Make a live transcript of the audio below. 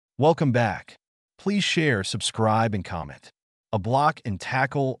Welcome back. Please share, subscribe, and comment. A block and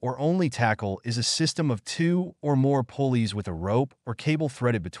tackle or only tackle is a system of two or more pulleys with a rope or cable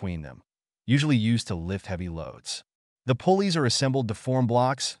threaded between them, usually used to lift heavy loads. The pulleys are assembled to form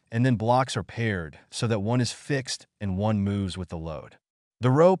blocks, and then blocks are paired so that one is fixed and one moves with the load.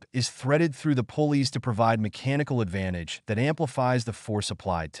 The rope is threaded through the pulleys to provide mechanical advantage that amplifies the force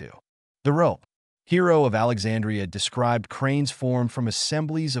applied to the rope. Hero of Alexandria described cranes formed from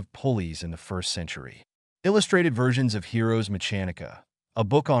assemblies of pulleys in the 1st century. Illustrated versions of Hero's Mechanica, a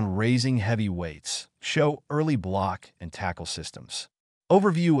book on raising heavy weights, show early block and tackle systems.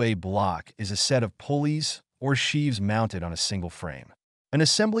 Overview: a block is a set of pulleys or sheaves mounted on a single frame. An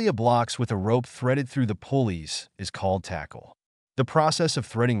assembly of blocks with a rope threaded through the pulleys is called tackle. The process of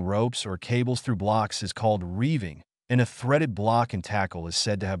threading ropes or cables through blocks is called reeving, and a threaded block and tackle is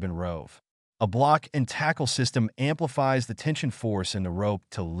said to have been rove. A block and tackle system amplifies the tension force in the rope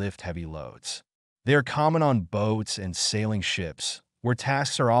to lift heavy loads. They are common on boats and sailing ships, where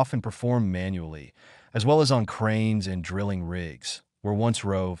tasks are often performed manually, as well as on cranes and drilling rigs, where once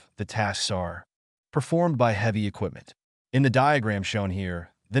rove, the tasks are performed by heavy equipment. In the diagram shown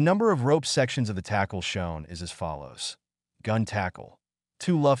here, the number of rope sections of the tackle shown is as follows: gun tackle,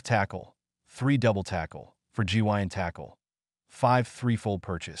 2 luff tackle, 3 double tackle, for GYN tackle, 5 threefold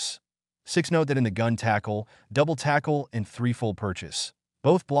purchase. 6. Note that in the gun tackle, double tackle, and threefold purchase,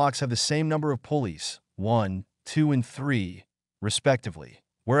 both blocks have the same number of pulleys, 1, 2, and 3, respectively,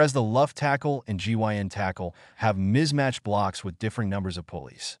 whereas the luff tackle and GYN tackle have mismatched blocks with differing numbers of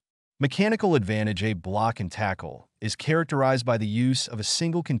pulleys. Mechanical advantage: a block and tackle is characterized by the use of a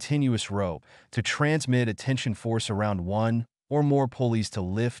single continuous rope to transmit a tension force around one or more pulleys to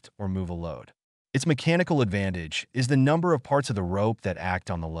lift or move a load. Its mechanical advantage is the number of parts of the rope that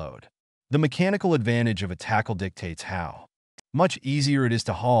act on the load. The mechanical advantage of a tackle dictates how much easier it is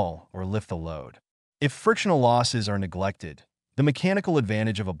to haul or lift the load. If frictional losses are neglected, the mechanical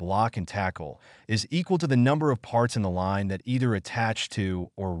advantage of a block and tackle is equal to the number of parts in the line that either attach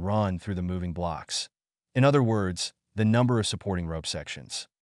to or run through the moving blocks. In other words, the number of supporting rope sections.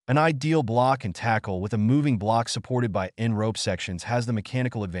 An ideal block and tackle with a moving block supported by N rope sections has the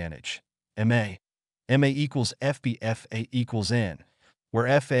mechanical advantage. MA equals FB, FA equals N,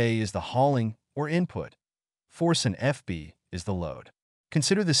 where FA is the hauling or input force and FB is the load.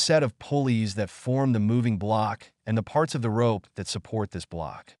 Consider the set of pulleys that form the moving block and the parts of the rope that support this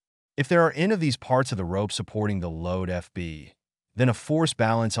block. If there are N of these parts of the rope supporting the load FB, then a force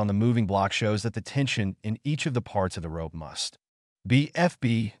balance on the moving block shows that the tension in each of the parts of the rope must be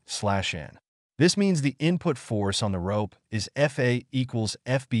FB/N. This means the input force on the rope is FA equals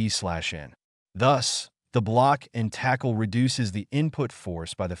FB/N. Thus, the block and tackle reduces the input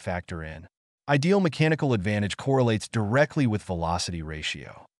force by the factor N. Ideal mechanical advantage correlates directly with velocity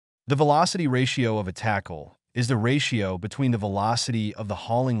ratio. The velocity ratio of a tackle is the ratio between the velocity of the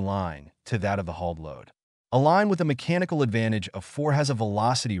hauling line to that of the hauled load. A line with a mechanical advantage of 4 has a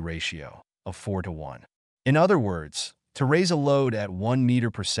velocity ratio of 4:1. In other words, to raise a load at 1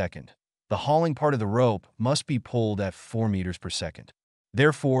 meter per second, the hauling part of the rope must be pulled at 4 meters per second.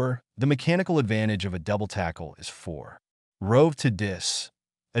 Therefore, the mechanical advantage of a double tackle is 4. Rove to dis.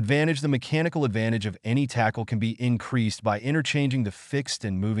 Advantage: the mechanical advantage of any tackle can be increased by interchanging the fixed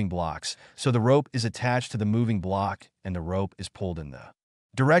and moving blocks, so the rope is attached to the moving block and the rope is pulled in the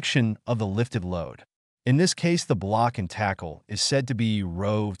direction of the lifted load. In this case, the block and tackle is said to be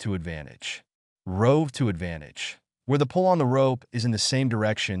rove to advantage. Rove to advantage, where the pull on the rope is in the same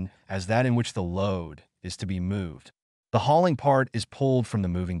direction as that in which the load is to be moved. The hauling part is pulled from the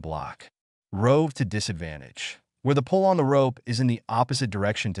moving block. Rove to disadvantage, where the pull on the rope is in the opposite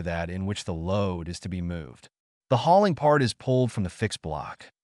direction to that in which the load is to be moved. The hauling part is pulled from the fixed block.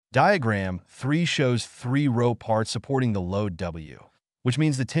 Diagram 3 shows 3 rope parts supporting the load W, which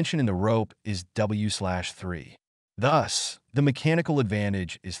means the tension in the rope is W/3. Thus, the mechanical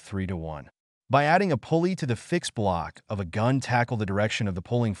advantage is 3:1. By adding a pulley to the fixed block of a gun tackle, the direction of the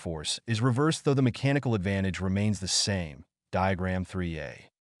pulling force is reversed, though the mechanical advantage remains the same. Diagram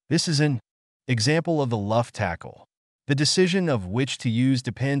 3A. This is an example of the luff tackle. The decision of which to use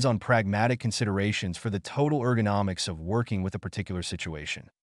depends on pragmatic considerations for the total ergonomics of working with a particular situation.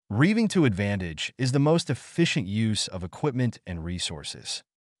 Reeving to advantage is the most efficient use of equipment and resources.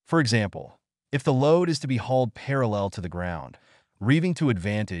 For example, if the load is to be hauled parallel to the ground, reeving to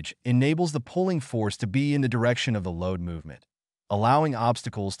advantage enables the pulling force to be in the direction of the load movement, allowing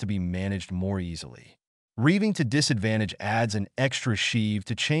obstacles to be managed more easily. Reeving to disadvantage adds an extra sheave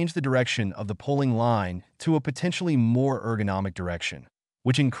to change the direction of the pulling line to a potentially more ergonomic direction,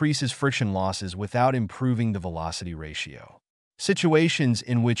 which increases friction losses without improving the velocity ratio. Situations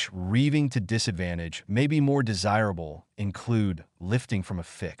in which reeving to disadvantage may be more desirable include lifting from a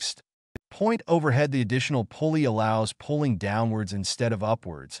fixed point overhead. The additional pulley allows pulling downwards instead of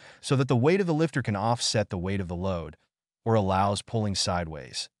upwards so that the weight of the lifter can offset the weight of the load, or allows pulling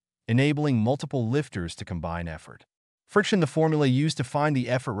sideways, enabling multiple lifters to combine effort. Friction, the formula used to find the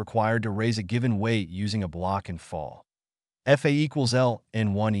effort required to raise a given weight using a block and fall. FA equals L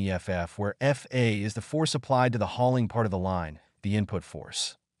in 1 EFF, where FA is the force applied to the hauling part of the line, the input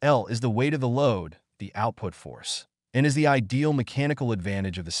force. L is the weight of the load, the output force, and is the ideal mechanical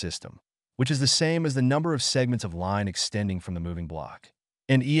advantage of the system, which is the same as the number of segments of line extending from the moving block.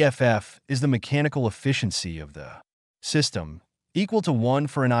 And EFF is the mechanical efficiency of the system, equal to 1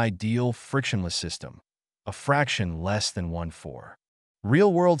 for an ideal frictionless system, a fraction less than 1 for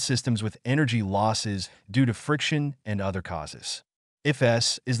real-world systems with energy losses due to friction and other causes. If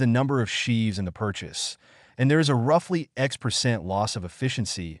S is the number of sheaves in the purchase, and there is a roughly X% loss of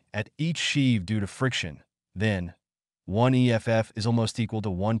efficiency at each sheave due to friction, then 1 EFF is almost equal to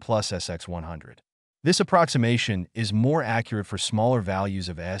 1 plus SX100. This approximation is more accurate for smaller values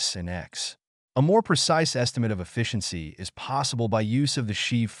of S and X. A more precise estimate of efficiency is possible by use of the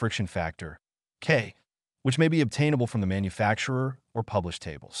sheave friction factor, K, which may be obtainable from the manufacturer or published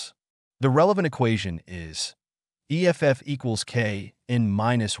tables. The relevant equation is EFF equals K in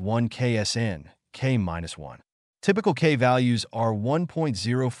minus 1 KSN, K minus 1. Typical K values are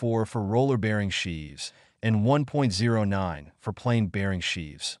 1.04 for roller bearing sheaves and 1.09 for plain bearing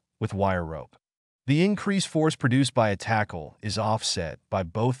sheaves with wire rope. The increased force produced by a tackle is offset by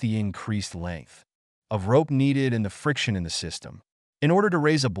both the increased length of rope needed and the friction in the system. In order to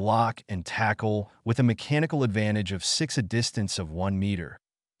raise a block and tackle with a mechanical advantage of 6 a distance of 1 meter,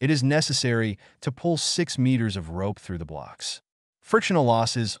 it is necessary to pull 6 meters of rope through the blocks. Frictional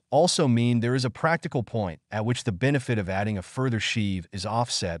losses also mean there is a practical point at which the benefit of adding a further sheave is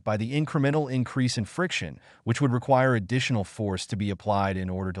offset by the incremental increase in friction, which would require additional force to be applied in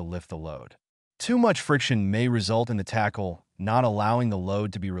order to lift the load. Too much friction may result in the tackle not allowing the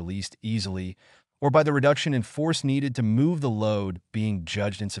load to be released easily, or by the reduction in force needed to move the load being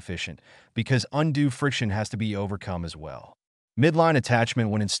judged insufficient, because undue friction has to be overcome as well. Midline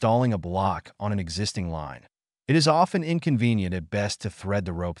attachment when installing a block on an existing line. It is often inconvenient at best to thread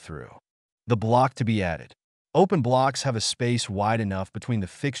the rope through the block to be added. Open blocks have a space wide enough between the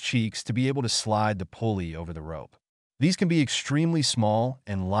fixed cheeks to be able to slide the pulley over the rope. These can be extremely small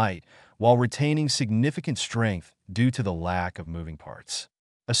and light while retaining significant strength due to the lack of moving parts.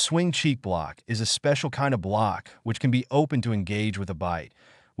 A swing cheek block is a special kind of block which can be opened to engage with a bite,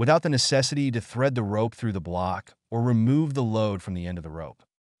 without the necessity to thread the rope through the block or remove the load from the end of the rope.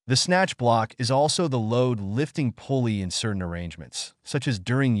 The snatch block is also the load-lifting pulley in certain arrangements, such as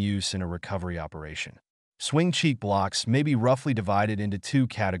during use in a recovery operation. Swing cheek blocks may be roughly divided into 2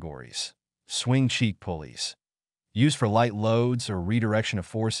 categories. Swing cheek pulleys, used for light loads or redirection of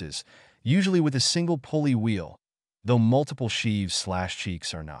forces, usually with a single pulley wheel, though multiple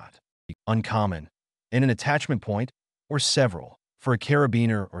sheaves/cheeks are not uncommon, and an attachment point, or several, for a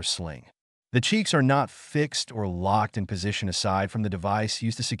carabiner or sling. The cheeks are not fixed or locked in position aside from the device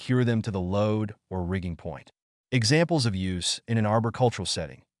used to secure them to the load or rigging point. Examples of use in an arboricultural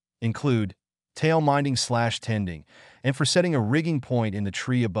setting include tail minding/tending, and for setting a rigging point in the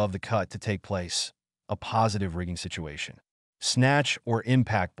tree above the cut to take place, a positive rigging situation. Snatch or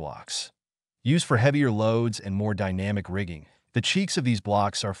impact blocks, used for heavier loads and more dynamic rigging. The cheeks of these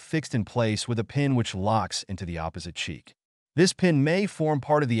blocks are fixed in place with a pin which locks into the opposite cheek. This pin may form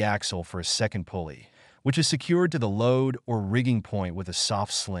part of the axle for a second pulley, which is secured to the load or rigging point with a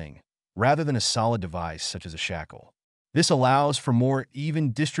soft sling, rather than a solid device such as a shackle. This allows for more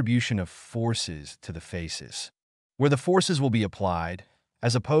even distribution of forces to the faces, where the forces will be applied,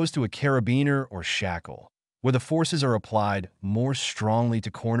 as opposed to a carabiner or shackle, where the forces are applied more strongly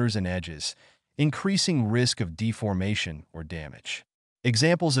to corners and edges, increasing risk of deformation or damage.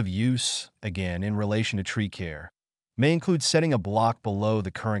 Examples of use, again in relation to tree care, may include setting a block below the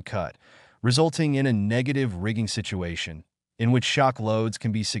current cut, resulting in a negative rigging situation in which shock loads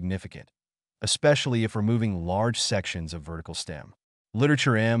can be significant, especially if removing large sections of vertical stem.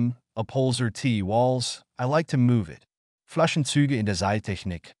 Literature M. Upholzer T. Walls, I like to move it. Flaschenzüge in der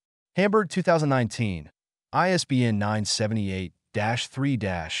Seiltechnik. Hamburg 2019. ISBN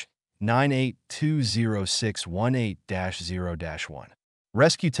 978-3-9820618-0-1.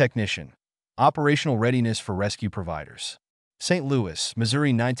 Rescue Technician. Operational Readiness for Rescue Providers. St. Louis,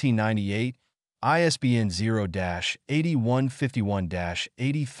 Missouri 1998. ISBN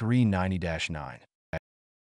 0-8151-8390-9.